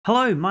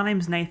Hello, my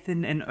name's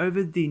Nathan, and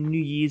over the New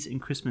Year's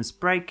and Christmas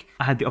break,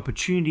 I had the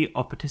opportunity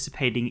of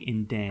participating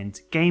in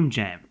Dan's Game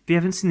Jam. If you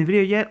haven't seen the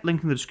video yet,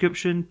 link in the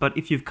description, but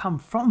if you've come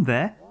from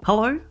there,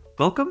 hello,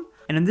 welcome.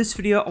 And in this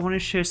video, I want to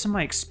share some of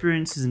my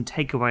experiences and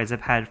takeaways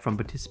I've had from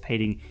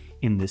participating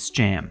in this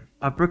jam.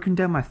 I've broken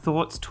down my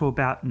thoughts to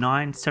about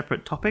 9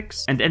 separate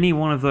topics, and any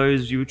one of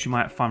those which you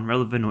might find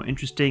relevant or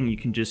interesting, you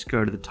can just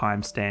go to the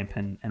timestamp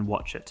and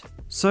watch it.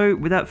 So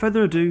without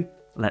further ado,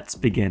 let's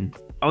begin.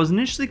 I was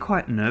initially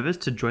quite nervous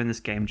to join this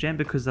game jam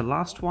because the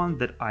last one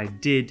that I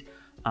did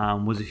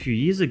was a few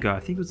years ago. I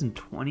think it was in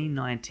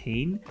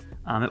 2019.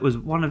 It was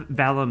one of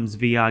Valum's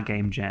VR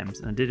game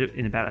jams, and I did it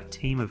in about a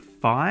team of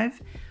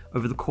 5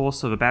 over the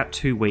course of about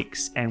 2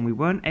 weeks, and we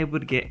weren't able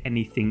to get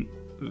anything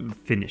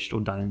finished or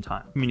done in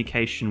time.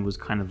 Communication was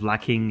kind of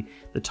lacking,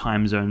 the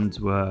time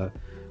zones were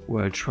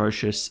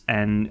atrocious,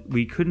 and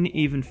we couldn't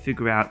even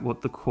figure out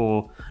what the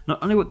core,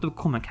 not only what the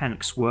core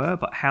mechanics were,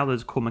 but how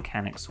those core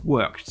mechanics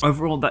worked.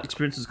 Overall, that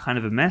experience was kind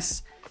of a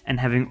mess, and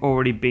having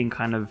already been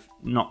kind of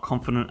not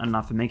confident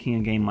enough in making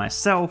a game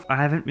myself, I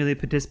haven't really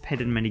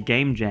participated in many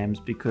game jams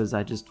because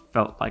I just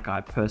felt like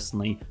I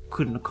personally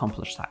couldn't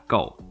accomplish that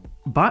goal.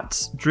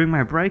 But during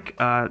my break,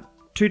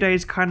 2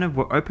 days kind of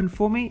were open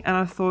for me, and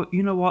I thought,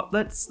 you know what,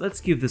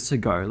 let's give this a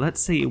go. Let's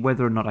see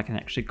whether or not I can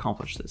actually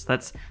accomplish this.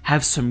 Let's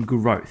have some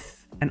growth.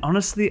 And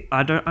honestly,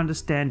 I don't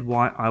understand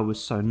why I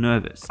was so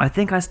nervous. I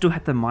think I still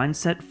had the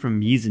mindset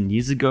from years and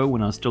years ago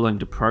when I was still learning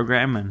to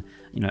program and,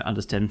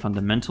 understand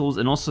fundamentals,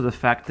 and also the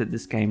fact that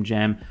this game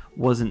jam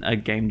wasn't a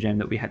game jam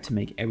that we had to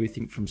make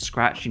everything from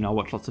scratch. I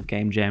watched lots of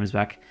game jams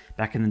back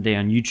in the day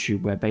on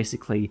YouTube where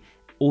basically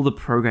all the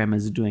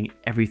programmers are doing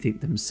everything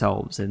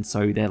themselves, and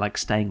so they're like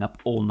staying up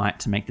all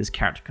night to make this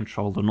character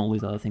controller and all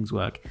these other things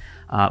work.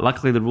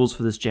 Luckily, the rules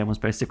for this jam was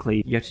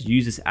basically you have to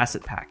use this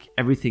asset pack.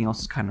 Everything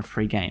else is kind of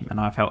free game, and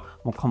I felt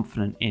more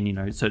confident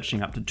in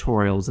searching up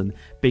tutorials and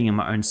being in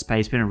my own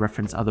space, being able to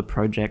reference other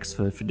projects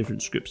for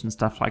different scripts and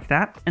stuff like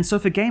that. And so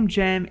if a game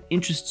jam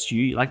interests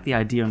you, you like the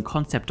idea and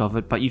concept of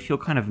it, but you feel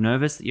kind of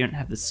nervous that you don't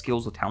have the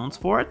skills or talents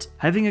for it,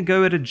 having a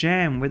go at a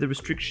jam where the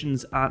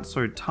restrictions aren't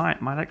so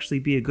tight might actually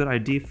be a good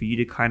idea for you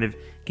to kind of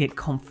get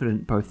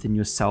confident both in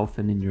yourself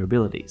and in your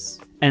abilities.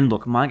 And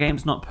look, my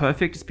game's not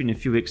perfect. It's been a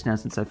few weeks now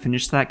since I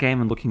finished that game,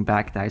 and looking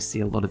back, I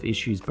see a lot of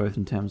issues both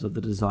in terms of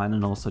the design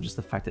and also just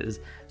the fact that there's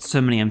so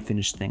many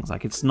unfinished things.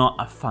 Like, it's not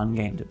a fun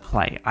game to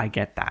play. I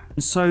get that.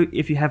 So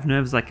if you have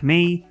nerves like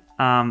me,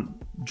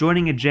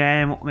 joining a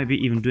jam, or maybe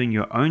even doing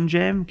your own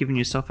jam, giving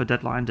yourself a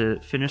deadline to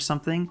finish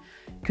something,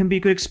 can be a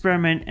good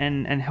experiment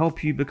and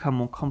help you become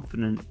more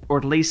confident, or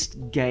at least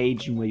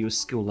gauge where your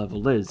skill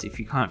level is. If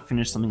you can't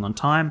finish something on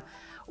time,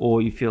 or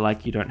you feel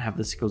like you don't have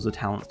the skills or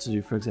talents to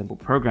do, for example,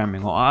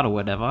 programming or art or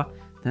whatever,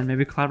 then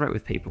maybe collaborate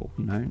with people,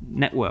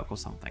 network or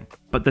something.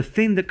 But the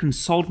thing that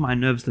consoled my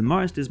nerves the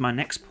most is my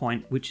next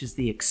point, which is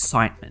the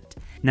excitement.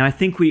 Now, I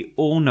think we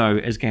all know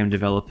as game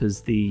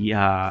developers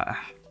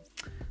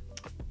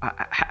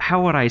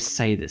how would I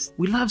say this?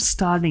 We love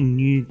starting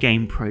new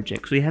game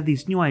projects. We have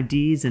these new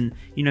ideas, and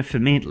for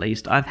me at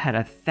least, I've had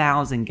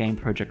 1,000 game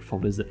project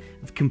folders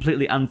of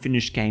completely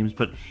unfinished games,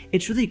 but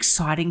it's really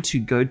exciting to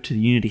go to the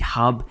Unity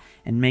hub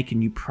and make a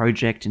new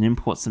project and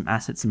import some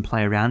assets and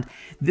play around.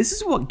 This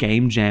is what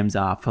game jams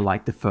are for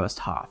like the first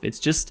half. It's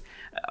just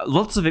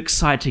lots of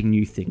exciting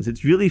new things.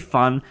 It's really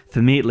fun,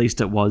 for me at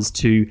least it was,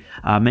 to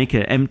make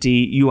an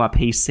empty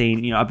URP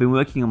scene. I've been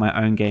working on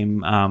my own game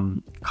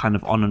kind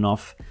of on and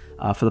off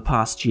for the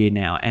past year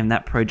now, and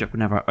that project,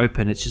 whenever I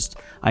open, it's just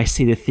I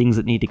see the things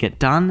that need to get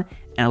done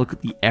and I look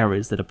at the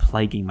errors that are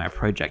plaguing my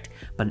project.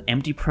 But an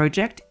empty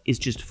project is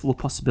just full of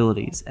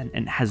possibilities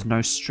and has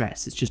no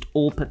stress. It's just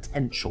all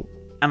potential.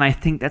 And I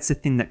think that's the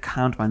thing that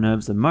calmed my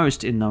nerves the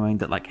most, in knowing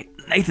that, like, hey,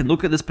 Nathan,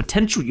 look at this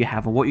potential you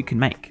have and what you can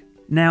make.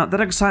 Now,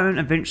 that excitement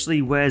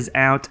eventually wears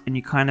out, and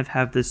you kind of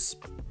have this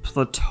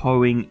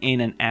plateauing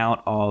in and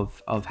out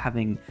of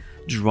having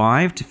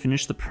drive to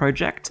finish the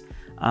project,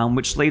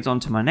 which leads on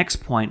to my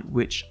next point,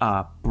 which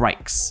are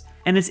breaks.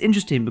 And it's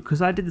interesting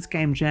because I did this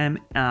game jam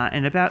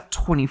in about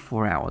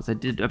 24 hours. I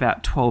did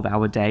about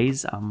 12-hour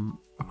days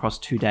across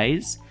 2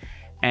 days.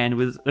 And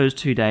with those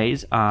 2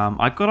 days,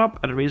 I got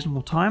up at a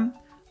reasonable time.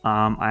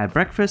 I had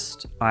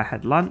breakfast, I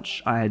had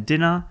lunch, I had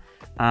dinner,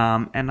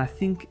 and I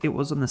think it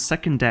was on the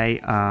second day,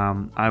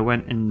 I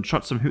went and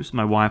shot some hoops with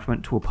my wife,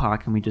 went to a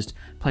park, and we just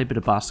played a bit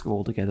of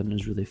basketball together, and it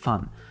was really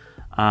fun.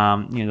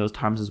 Those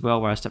times as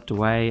well where I stepped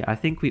away. I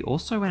think we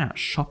also went out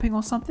shopping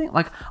or something.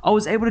 Like, I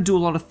was able to do a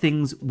lot of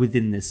things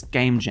within this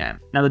game jam.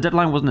 Now, the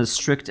deadline wasn't as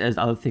strict as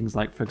other things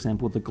like, for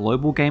example, the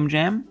global game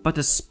jam, but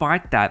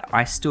despite that,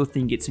 I still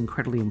think it's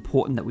incredibly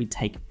important that we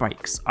take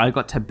breaks. I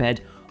got to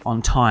bed on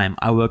time,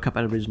 I woke up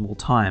at a reasonable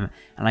time,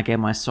 and I gave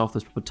myself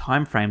those proper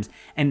time frames,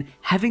 and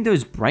having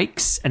those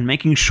breaks and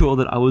making sure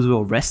that I was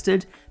well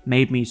rested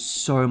made me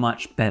so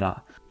much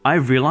better. I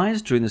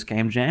realized during this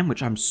game jam,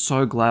 which I'm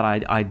so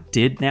glad I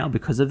did now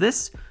because of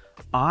this,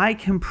 I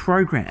can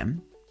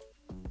program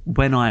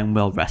when I am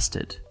well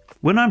rested.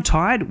 When I'm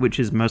tired, which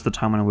is most of the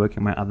time when I'm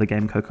working my other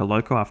game, Coco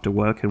Loco, after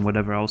work and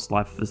whatever else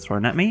life has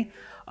thrown at me,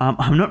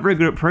 I'm not very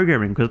good at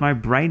programming because my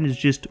brain is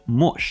just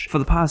mush. For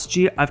the past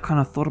year, I've kind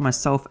of thought of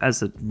myself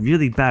as a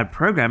really bad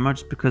programmer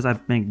just because I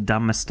make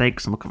dumb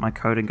mistakes and look at my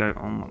code and go,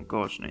 oh my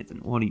gosh, Nathan,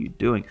 what are you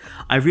doing?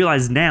 I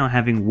realize now,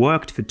 having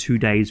worked for 2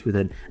 days with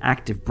an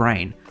active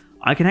brain,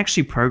 I can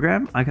actually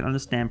program, I can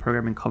understand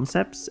programming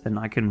concepts, and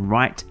I can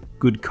write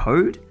good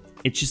code.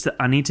 It's just that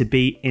I need to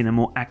be in a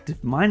more active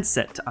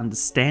mindset to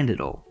understand it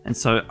all. And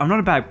so I'm not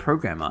a bad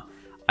programmer.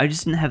 I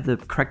just didn't have the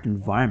correct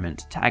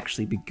environment to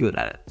actually be good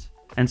at it.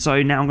 And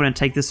so now I'm going to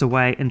take this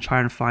away and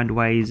try and find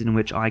ways in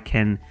which I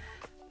can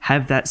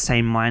have that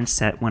same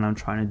mindset when I'm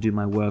trying to do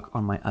my work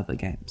on my other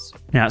games.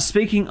 Now,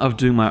 speaking of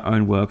doing my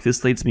own work,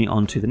 this leads me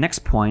on to the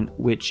next point,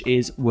 which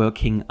is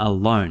working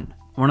alone.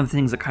 One of the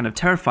things that kind of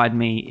terrified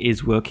me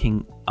is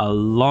working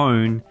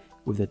alone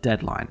with a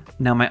deadline.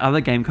 Now, my other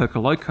game, Coco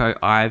Loco,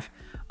 I've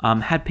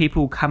had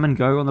people come and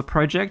go on the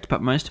project,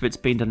 but most of it's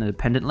been done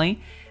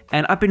independently.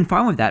 And I've been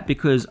fine with that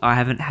because I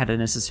haven't had a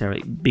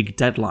necessarily big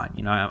deadline.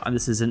 You know,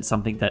 this isn't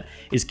something that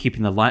is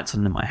keeping the lights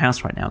on in my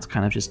house right now. It's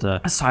kind of just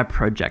a side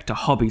project, a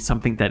hobby,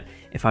 something that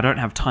if I don't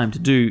have time to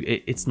do,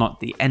 it's not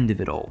the end of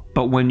it all.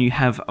 But when you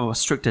have a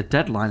stricter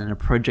deadline and a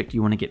project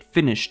you want to get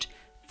finished,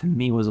 for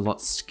me it was a lot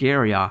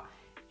scarier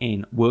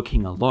in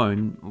working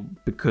alone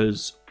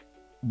because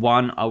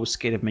one, I was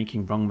scared of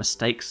making wrong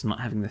mistakes, not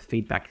having the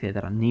feedback there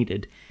that I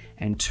needed.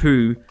 And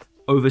two,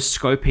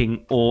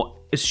 overscoping or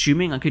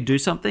assuming I could do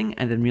something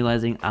and then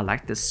realizing I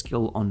lacked the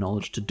skill or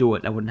knowledge to do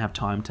it. I wouldn't have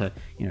time to,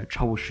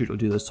 troubleshoot or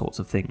do those sorts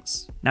of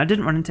things. Now, I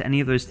didn't run into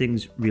any of those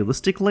things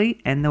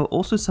realistically, and there were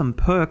also some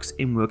perks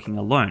in working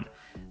alone.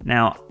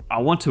 Now, I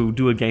want to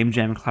do a game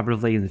jam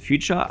collaboratively in the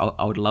future.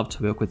 I would love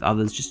to work with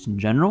others just in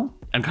general.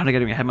 I'm kind of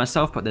getting ahead of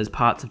myself, but there's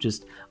parts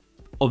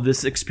of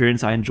this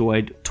experience I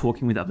enjoyed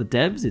talking with other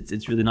devs.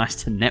 It's really nice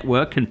to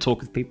network and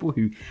talk with people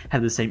who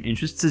have the same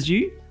interests as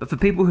you. But for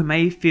people who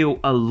may feel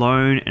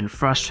alone and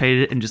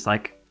frustrated and just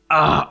like,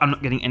 I'm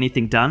not getting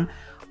anything done,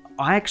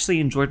 I actually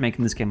enjoyed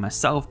making this game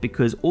myself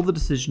because all the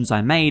decisions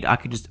I made, I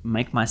could just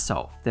make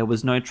myself. There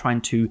was no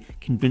trying to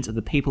convince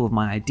other people of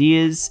my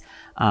ideas.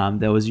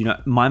 There was,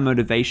 my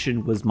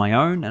motivation was my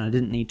own, and I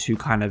didn't need to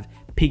kind of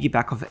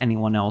piggyback off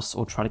anyone else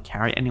or try to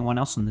carry anyone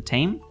else on the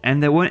team.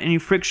 And there weren't any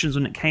frictions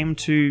when it came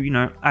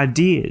to,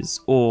 ideas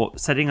or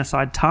setting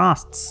aside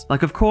tasks.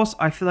 Like, of course,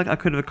 I feel like I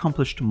could have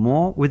accomplished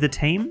more with a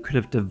team, could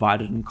have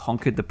divided and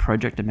conquered the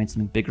project and made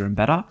something bigger and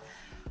better.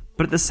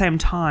 But at the same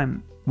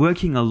time,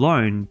 working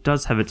alone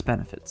does have its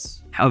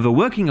benefits. However,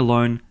 working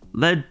alone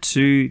led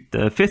to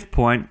the fifth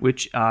point,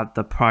 which are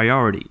the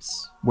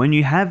priorities. When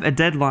you have a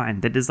deadline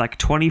that is like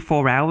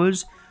 24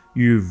 hours,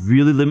 you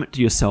really limit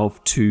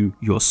yourself to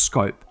your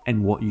scope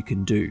and what you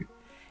can do.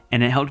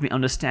 And it helped me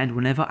understand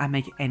whenever I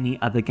make any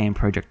other game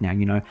project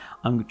now,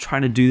 I'm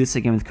trying to do this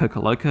again with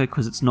Coco Loco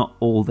because it's not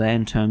all there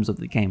in terms of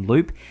the game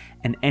loop,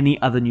 and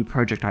any other new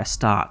project I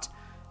start,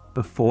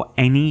 before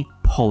any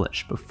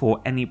polish,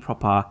 before any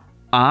proper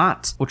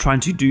art or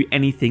trying to do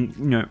anything,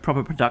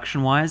 proper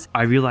production wise,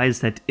 I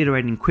realized that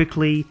iterating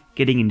quickly,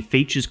 getting in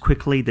features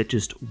quickly that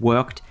just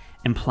worked,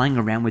 and playing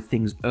around with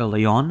things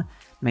early on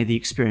made the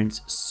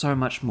experience so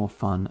much more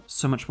fun,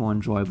 so much more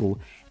enjoyable,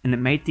 and it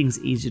made things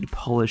easier to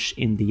polish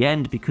in the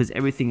end because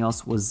everything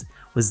else was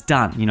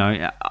done.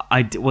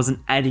 I wasn't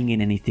adding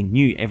in anything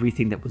new.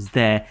 Everything that was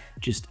there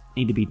just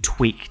needed to be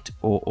tweaked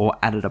or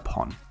added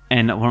upon.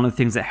 And one of the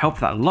things that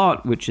helped that a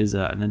lot, which is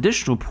an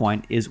additional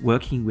point, is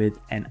working with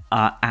an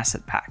art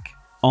asset pack.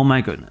 Oh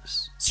my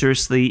goodness.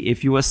 Seriously,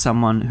 if you are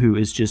someone who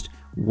is just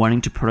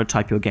wanting to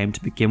prototype your game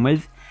to begin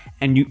with,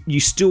 and you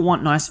still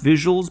want nice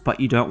visuals,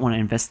 but you don't want to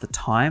invest the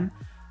time,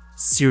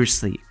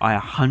 seriously, I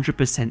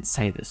 100%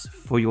 say this.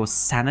 For your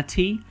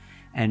sanity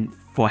and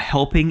for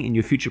helping in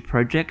your future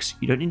projects,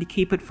 you don't need to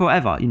keep it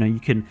forever. You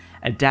can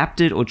adapt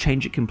it or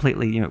change it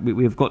completely.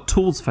 We've got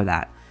tools for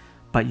that.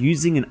 But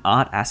using an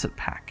art asset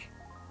pack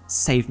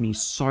saved me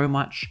so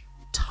much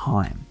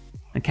time.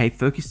 Okay,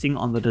 focusing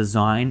on the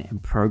design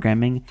and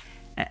programming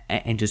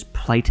and just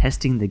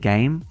playtesting the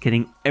game,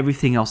 getting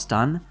everything else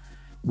done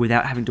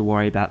without having to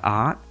worry about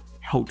art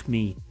helped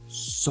me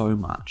so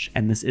much.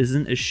 And this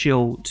isn't a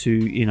shill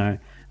to,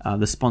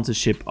 the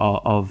sponsorship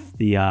of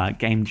the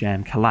Game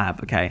Jam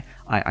collab, okay?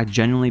 I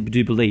genuinely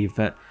do believe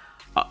that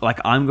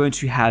I'm going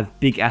to have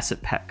big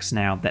asset packs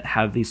now that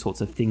have these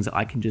sorts of things that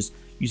I can just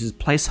use as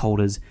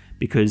placeholders,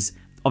 because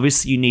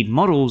obviously you need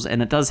models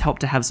and it does help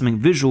to have something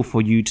visual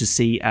for you to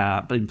see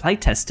in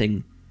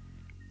playtesting.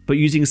 But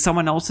using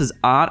someone else's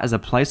art as a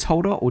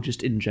placeholder or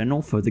just in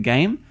general for the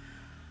game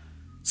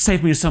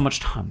saved me so much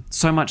time,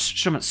 so much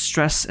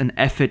stress and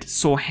effort,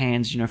 sore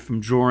hands,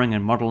 from drawing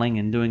and modeling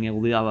and doing all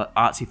the other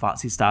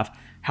artsy-fartsy stuff,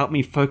 helped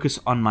me focus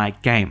on my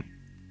game.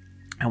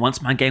 And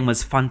once my game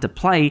was fun to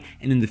play,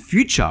 and in the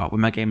future,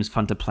 when my game is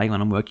fun to play when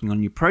I'm working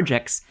on new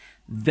projects,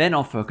 then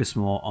I'll focus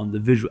more on the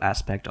visual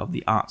aspect of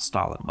the art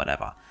style and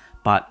whatever.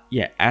 But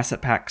yeah,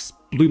 asset packs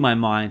blew my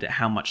mind at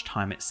how much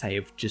time it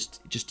saved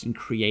just in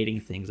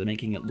creating things and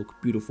making it look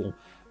beautiful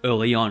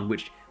early on,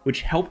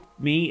 which helped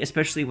me,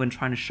 especially when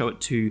trying to show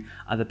it to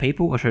other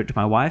people or show it to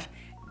my wife.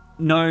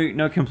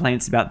 no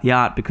complaints about the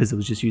art because it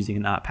was just using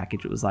an art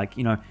package. It was like,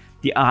 you know,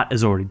 the art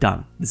is already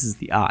done. This is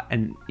the art,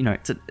 and you know,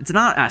 it's an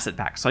art asset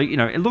pack, so you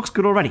know, it looks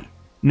good already.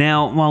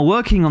 Now, while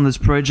working on this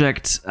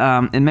project,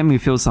 it made me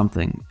feel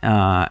something,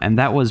 and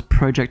that was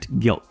project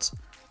guilt.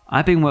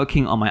 I've been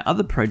working on my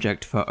other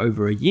project for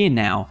over a year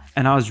now,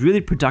 and I was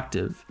really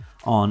productive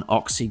on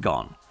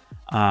OXY-GONE,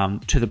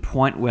 to the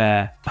point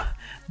where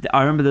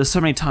I remember there's so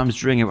many times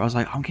during it where I was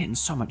like, I'm getting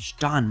so much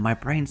done. My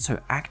brain's so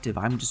active.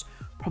 I'm just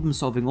problem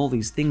solving all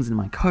these things in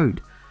my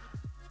code.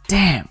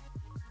 Damn.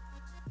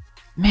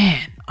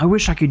 Man, I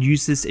wish I could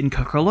use this in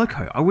Coco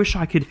Loco. I wish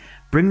I could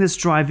bring this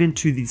drive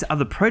into this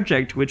other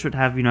project, which would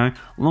have, you know,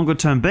 longer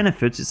term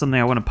benefits. It's something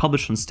I want to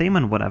publish on Steam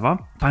and whatever.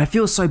 But I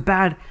feel so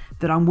bad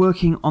that I'm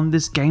working on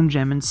this game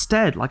jam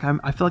instead. Like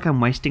I feel like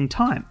I'm wasting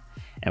time.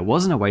 It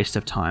wasn't a waste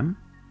of time.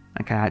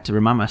 Okay, I had to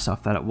remind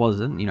myself that it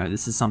wasn't. You know,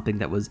 this is something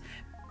that was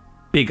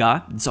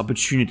bigger. This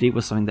opportunity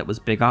was something that was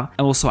bigger.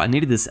 And also I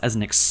needed this as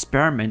an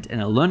experiment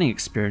and a learning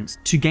experience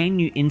to gain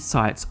new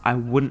insights I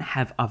wouldn't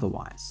have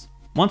otherwise.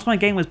 Once my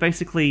game was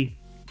basically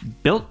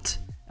built,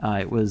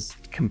 it was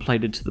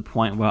completed to the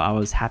point where I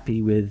was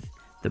happy with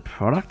the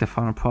product, the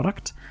final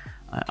product.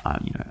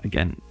 You know,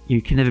 again,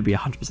 you can never be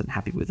 100%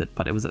 happy with it,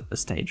 but it was at the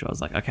stage where I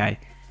was like, okay,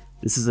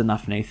 this is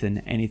enough, Nathan,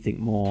 anything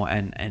more,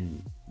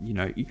 and you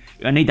know,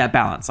 I need that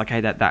balance. Okay,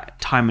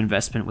 that time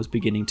investment was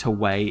beginning to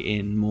weigh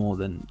in more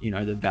than, you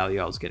know, the value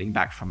I was getting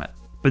back from it.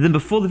 But then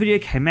before the video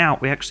came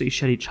out, we actually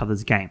shared each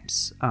other's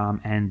games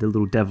and the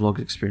little devlog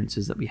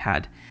experiences that we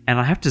had. And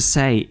I have to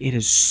say, it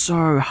is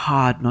so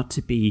hard not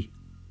to be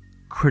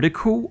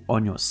critical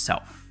on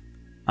yourself.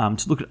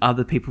 To look at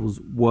other people's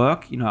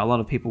work. You know, a lot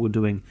of people were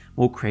doing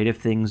more creative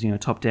things, you know,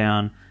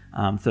 top-down,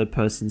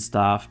 third-person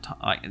stuff,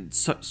 like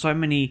so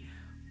many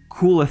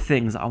cooler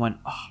things. I went,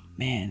 oh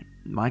man,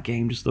 my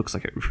game just looks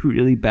like a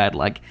really bad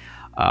like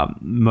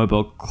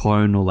mobile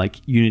clone or like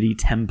Unity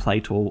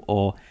template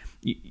or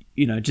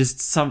you know, just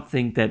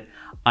something that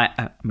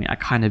I mean, I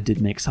kind of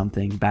did make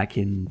something back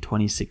in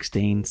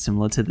 2016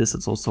 similar to this.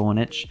 It's also on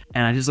itch,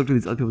 and I just looked at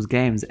these other people's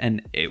games,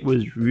 and it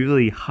was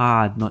really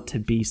hard not to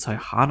be so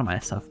hard on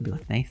myself and be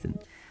like, Nathan,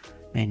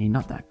 man, you're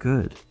not that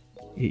good.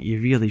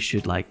 You really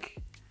should like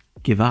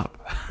give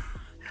up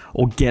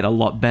or get a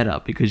lot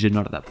better because you're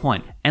not at that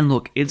point. And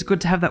look, it's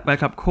good to have that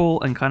wake up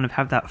call and kind of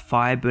have that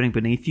fire burning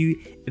beneath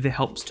you if it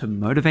helps to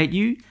motivate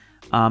you.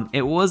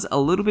 It was a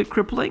little bit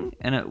crippling,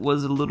 and it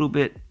was a little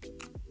bit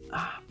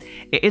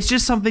it's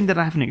just something that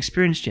I haven't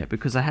experienced yet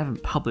because I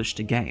haven't published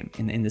a game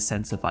in the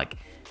sense of like,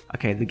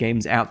 okay, the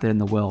game's out there in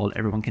the world,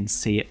 everyone can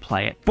see it,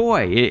 play it.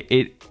 Boy,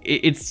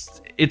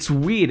 it's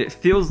weird. It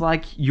feels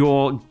like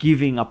you're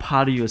giving a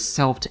part of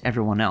yourself to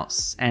everyone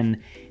else,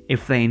 and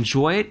if they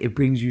enjoy it, it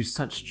brings you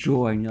such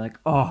joy, and you're like,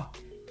 oh,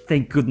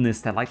 thank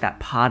goodness they like that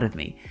part of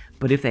me.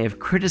 But if they have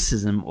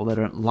criticism or they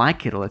don't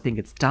like it or they think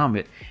it's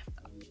dumb,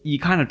 you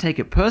kind of take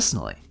it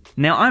personally.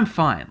 Now I'm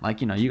fine. Like,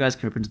 you know, you guys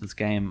can rip into this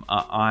game.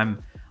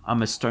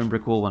 I'm a stone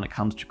brick wall when it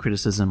comes to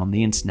criticism on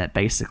the internet,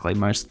 basically,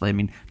 mostly. I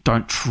mean,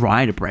 don't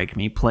try to break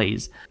me,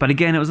 please. But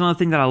again, it was another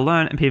thing that I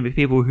learned, and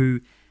people who,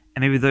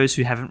 and maybe those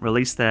who haven't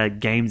released their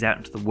games out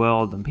into the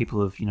world and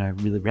people have, you know,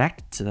 really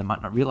reacted to them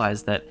might not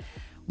realize that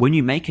when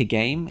you make a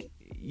game,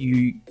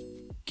 you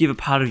give a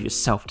part of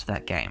yourself to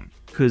that game.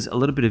 Because a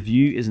little bit of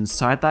you is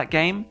inside that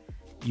game,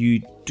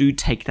 you do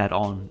take that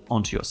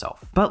onto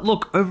yourself. But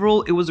look,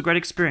 overall, it was a great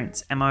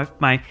experience. And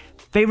my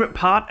favorite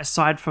part,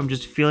 aside from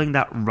just feeling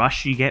that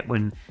rush you get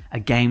when a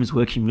game's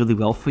working really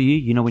well for you,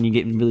 you know, when you're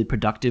getting really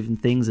productive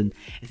and things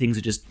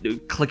are just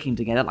clicking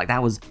together, like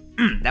that was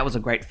a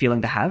great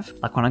feeling to have.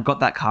 Like when I got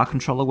that car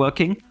controller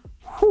working,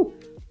 whew,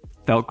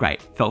 felt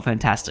great, felt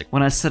fantastic.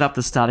 When I set up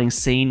the starting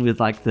scene with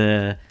like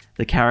the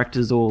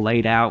characters all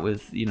laid out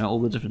with, you know, all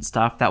the different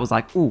stuff, that was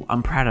like, ooh,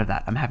 I'm proud of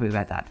that. I'm happy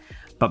about that.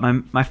 But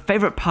my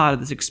favorite part of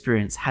this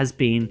experience has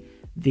been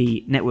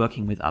the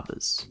networking with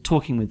others,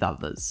 talking with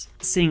others,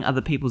 seeing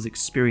other people's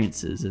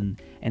experiences and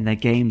their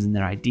games and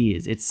their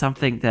ideas. It's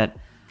something that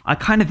I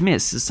kind of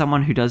miss as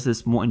someone who does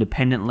this more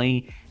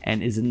independently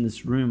and is in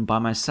this room by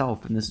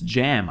myself, in this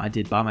jam I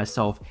did by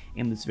myself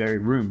in this very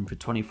room for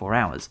 24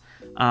 hours.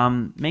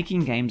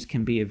 Making games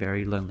can be a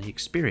very lonely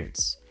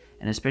experience.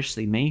 And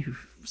especially me,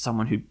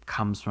 someone who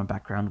comes from a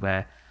background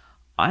where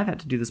I've had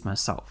to do this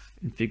myself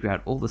and figure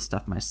out all this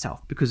stuff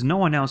myself because no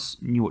one else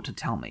knew what to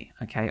tell me,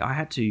 okay? I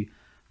had to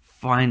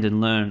find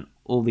and learn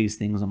all these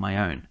things on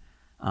my own.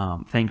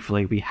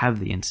 Thankfully, we have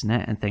the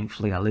internet, and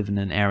thankfully I live in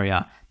an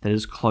area that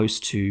is close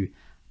to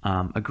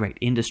a great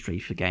industry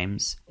for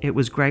games. It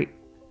was great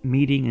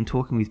meeting and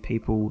talking with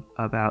people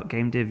about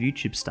game dev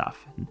YouTube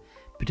stuff and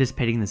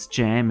participating in this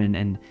jam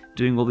and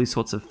doing all these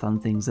sorts of fun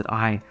things that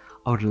I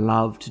would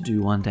love to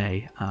do one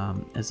day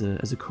as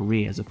a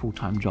career, as a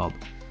full-time job.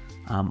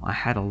 I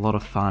had a lot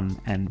of fun,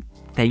 and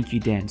thank you,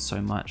 Dan,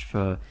 so much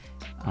for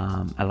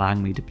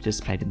allowing me to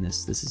participate in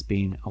this. This has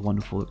been a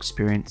wonderful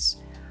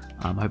experience.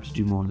 I hope to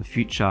do more in the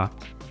future,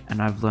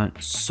 and I've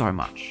learned so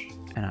much,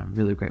 and I'm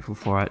really grateful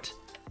for it.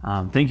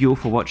 Thank you all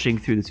for watching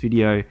through this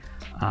video.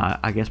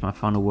 I guess my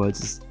final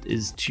words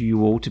is to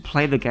you all to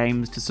play the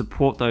games, to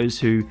support those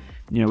who,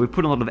 we've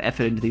put a lot of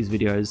effort into these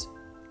videos.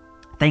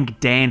 Thank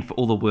Dan for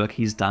all the work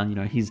he's done.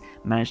 He's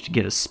managed to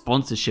get a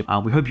sponsorship.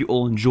 We hope you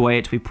all enjoy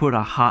it. We put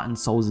our heart and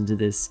souls into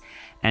this,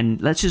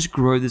 and let's just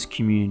grow this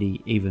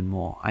community even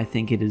more. I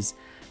think it is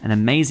an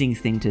amazing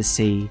thing to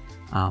see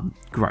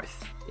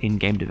growth in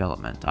game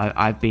development.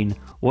 I've been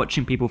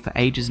watching people for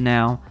ages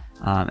now,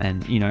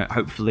 and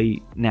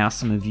hopefully now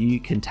some of you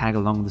can tag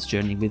along this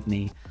journey with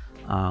me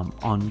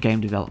on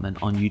game development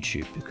on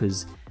YouTube,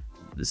 because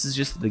this is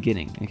just the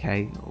beginning,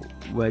 okay?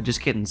 We're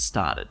just getting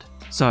started.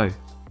 So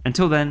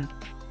until then,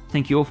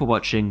 thank you all for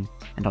watching,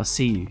 and I'll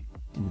see you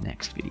in the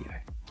next video.